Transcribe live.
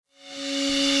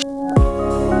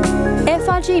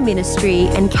LRG Ministry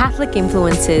and Catholic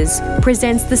Influencers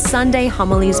presents the Sunday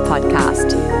Homilies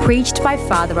podcast, preached by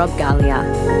Father Rob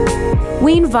Galea.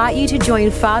 We invite you to join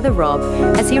Father Rob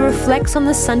as he reflects on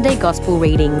the Sunday Gospel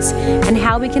readings and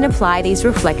how we can apply these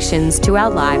reflections to our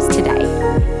lives today.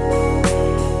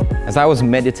 As I was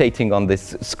meditating on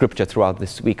this scripture throughout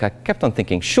this week, I kept on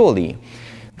thinking, surely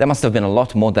there must have been a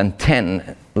lot more than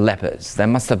 10 lepers. There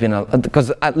must have been,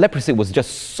 because leprosy was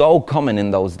just so common in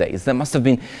those days. There must have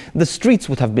been, the streets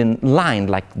would have been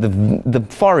lined, like the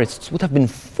forests would have been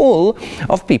full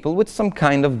of people with some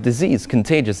kind of disease,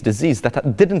 contagious disease,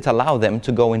 that didn't allow them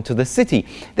to go into the city.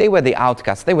 They were the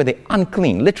outcasts, they were the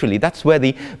unclean. Literally, that's where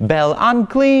the bell,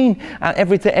 unclean,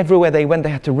 everywhere they went, they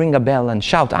had to ring a bell and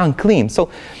shout, unclean.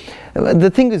 So the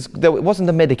thing is, there wasn't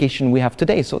the medication we have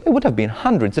today, so there would have been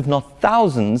hundreds, if not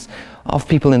thousands, of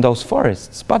people in those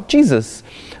forests. But Jesus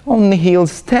only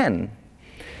heals 10.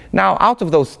 Now, out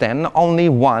of those 10, only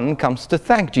one comes to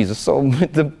thank Jesus. So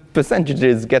the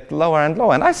percentages get lower and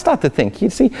lower. And I start to think, you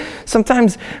see,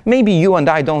 sometimes maybe you and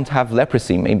I don't have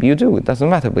leprosy. Maybe you do. It doesn't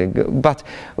matter. But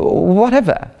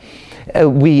whatever.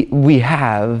 We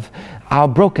have our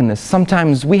brokenness.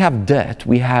 Sometimes we have dirt.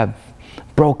 We have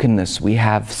brokenness, we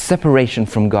have separation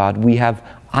from God, we have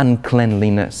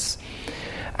uncleanliness.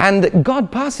 And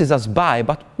God passes us by,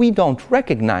 but we don't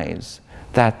recognize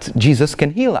that Jesus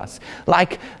can heal us.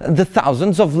 Like the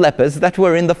thousands of lepers that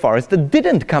were in the forest that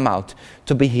didn't come out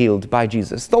to be healed by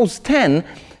Jesus. Those 10,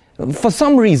 for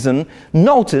some reason,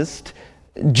 noticed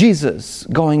Jesus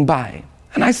going by.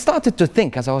 And I started to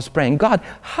think as I was praying, God,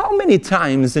 how many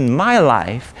times in my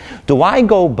life do I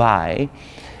go by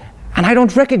and I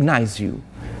don't recognize you?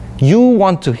 You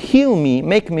want to heal me,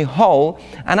 make me whole,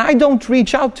 and I don't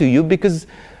reach out to you because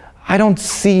I don't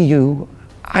see you,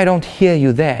 I don't hear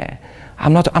you there.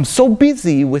 I'm so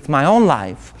busy with my own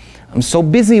life. I'm so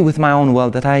busy with my own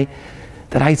world that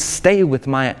I stay with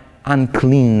my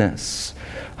uncleanness.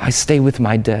 I stay with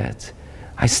my dirt.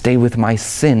 I stay with my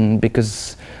sin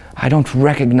because I don't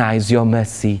recognize your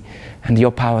mercy and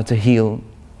your power to heal.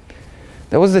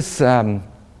 There was this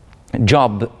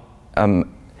job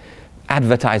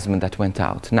advertisement that went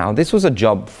out. Now, this was a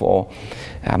job for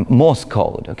Morse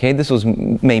code, okay? This was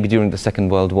maybe during the Second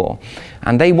World War.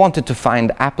 And they wanted to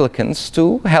find applicants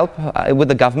to help with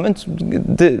the government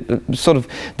sort of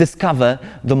discover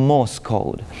the Morse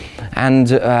code and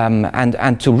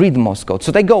to read the Morse code.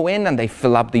 So they go in and they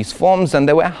fill up these forms, and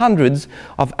there were hundreds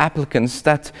of applicants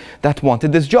that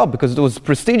wanted this job because it was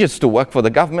prestigious to work for the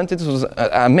government. It was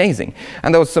amazing.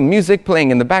 And there was some music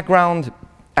playing in the background,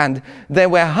 and there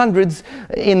were hundreds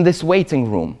in this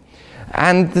waiting room.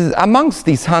 And amongst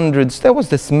these hundreds, there was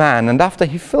this man, and after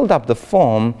he filled up the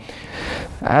form,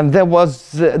 there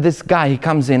was this guy. He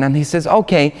comes in and he says,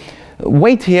 okay,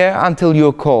 wait here until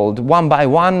you're called. One by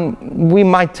one, we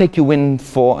might take you in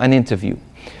for an interview.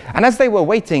 And as they were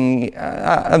waiting,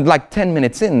 like 10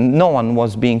 minutes in, no one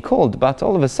was being called. But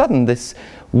all of a sudden,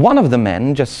 one of the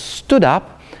men just stood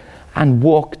up and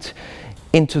walked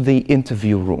into the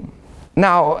interview room.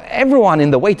 Now, everyone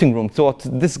in the waiting room thought,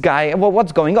 this guy, well,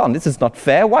 what's going on? This is not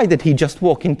fair. Why did he just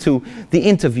walk into the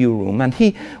interview room? And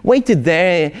he waited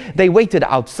there. They waited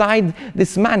outside.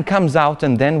 This man comes out,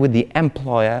 and then with the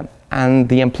employer, and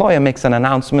the employer makes an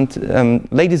announcement.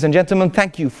 Ladies and gentlemen,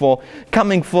 thank you for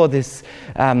coming for this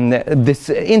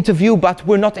interview, but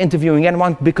we're not interviewing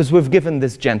anyone because we've given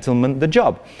this gentleman the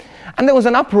job. And there was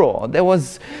an uproar.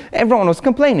 Everyone was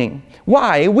complaining.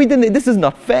 Why? This is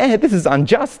not fair. This is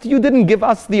unjust. You didn't give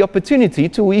us the opportunity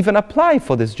to even apply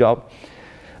for this job.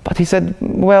 But he said,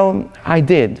 well, I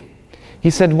did. He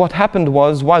said, what happened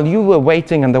was, while you were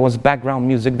waiting and there was background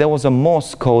music, there was a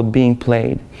Morse code being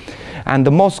played. And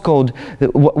the Morse code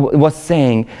was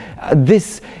saying,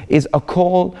 this is a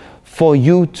call for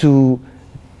you to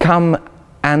come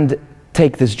and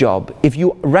take this job. If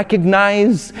you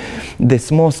recognize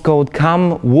this Morse code,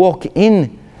 come, walk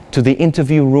in to the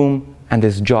interview room, and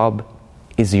this job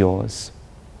is yours.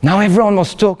 Now everyone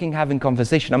was talking, having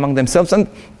conversation among themselves, and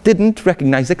didn't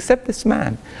recognize except this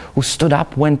man who stood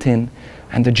up, went in,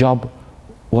 and the job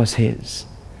was his.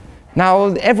 Now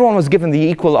everyone was given the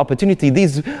equal opportunity.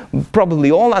 These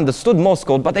probably all understood Morse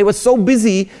code, but they were so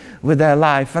busy with their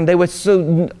life, and they were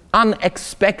so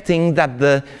unexpecting that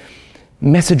the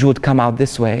message would come out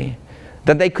this way,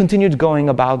 that they continued going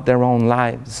about their own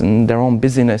lives and their own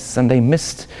busyness, and they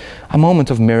missed a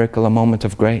moment of miracle, a moment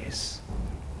of grace.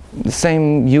 The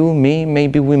same, you, me,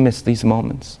 maybe we miss these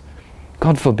moments.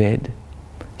 God forbid.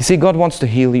 You see, God wants to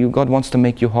heal you. God wants to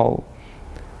make you whole.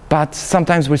 But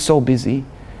sometimes we're so busy.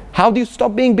 How do you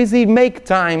stop being busy? Make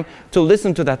time to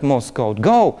listen to that Morse code.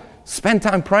 Go, spend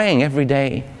time praying every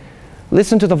day.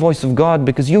 Listen to the voice of God,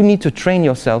 because you need to train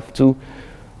yourself to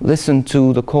listen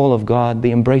to the call of God,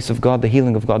 the embrace of God, the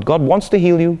healing of God. God wants to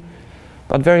heal you,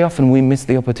 but very often we miss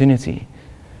the opportunity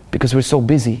because we're so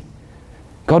busy.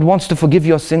 God wants to forgive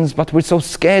your sins, but we're so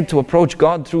scared to approach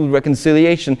God through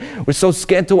reconciliation. We're so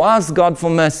scared to ask God for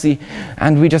mercy,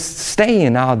 and we just stay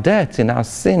in our dirt, in our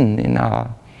sin, in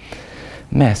our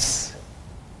mess.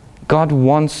 God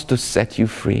wants to set you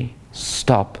free.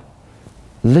 Stop.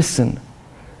 Listen.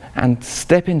 And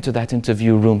step into that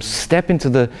interview room. Step into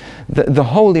the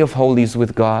Holy of Holies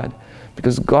with God.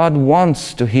 Because God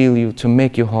wants to heal you, to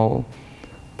make you whole.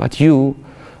 But you,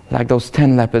 like those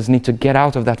 10 lepers, need to get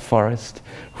out of that forest,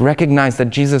 recognize that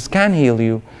Jesus can heal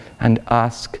you, and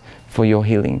ask for your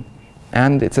healing.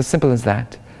 And it's as simple as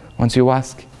that. Once you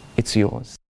ask, it's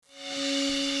yours.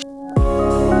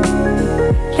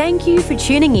 Thank you for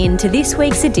tuning in to this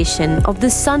week's edition of the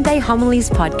Sunday Homilies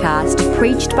podcast,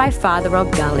 preached by Father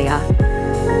Rob Galea.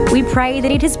 We pray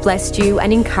that it has blessed you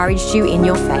and encouraged you in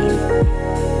your faith.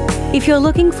 If you're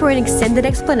looking for an extended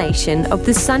explanation of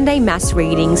the Sunday Mass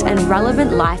readings and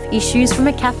relevant life issues from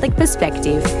a Catholic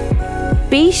perspective,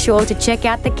 be sure to check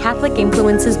out the Catholic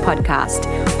Influencers podcast,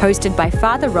 hosted by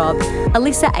Father Rob,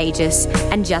 Alyssa Aegis,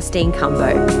 and Justine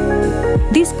Cumbo.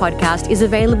 This podcast is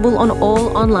available on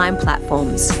all online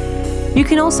platforms. You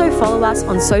can also follow us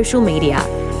on social media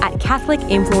at Catholic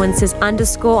Influencers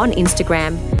 _ on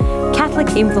Instagram, Catholic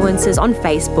Influencers on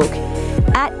Facebook,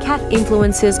 at Cath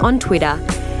Influencers on Twitter,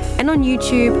 and on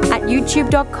YouTube at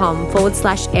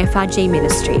youtube.com/FRG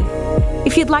Ministry.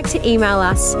 If you'd like to email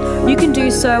us, you can do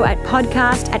so at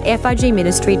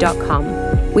podcast@frgministry.com.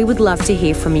 We would love to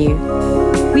hear from you.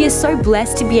 We are so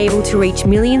blessed to be able to reach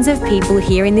millions of people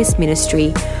here in this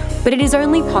ministry, but it is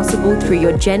only possible through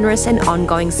your generous and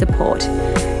ongoing support.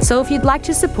 So if you'd like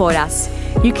to support us,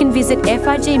 you can visit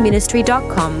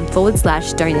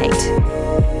frgministry.com/donate.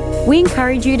 We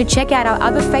encourage you to check out our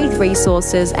other faith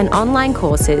resources and online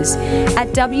courses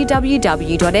at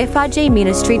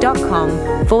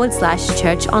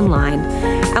www.frgministry.com/churchonline.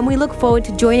 And we look forward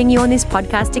to joining you on this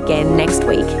podcast again next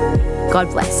week. God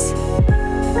bless.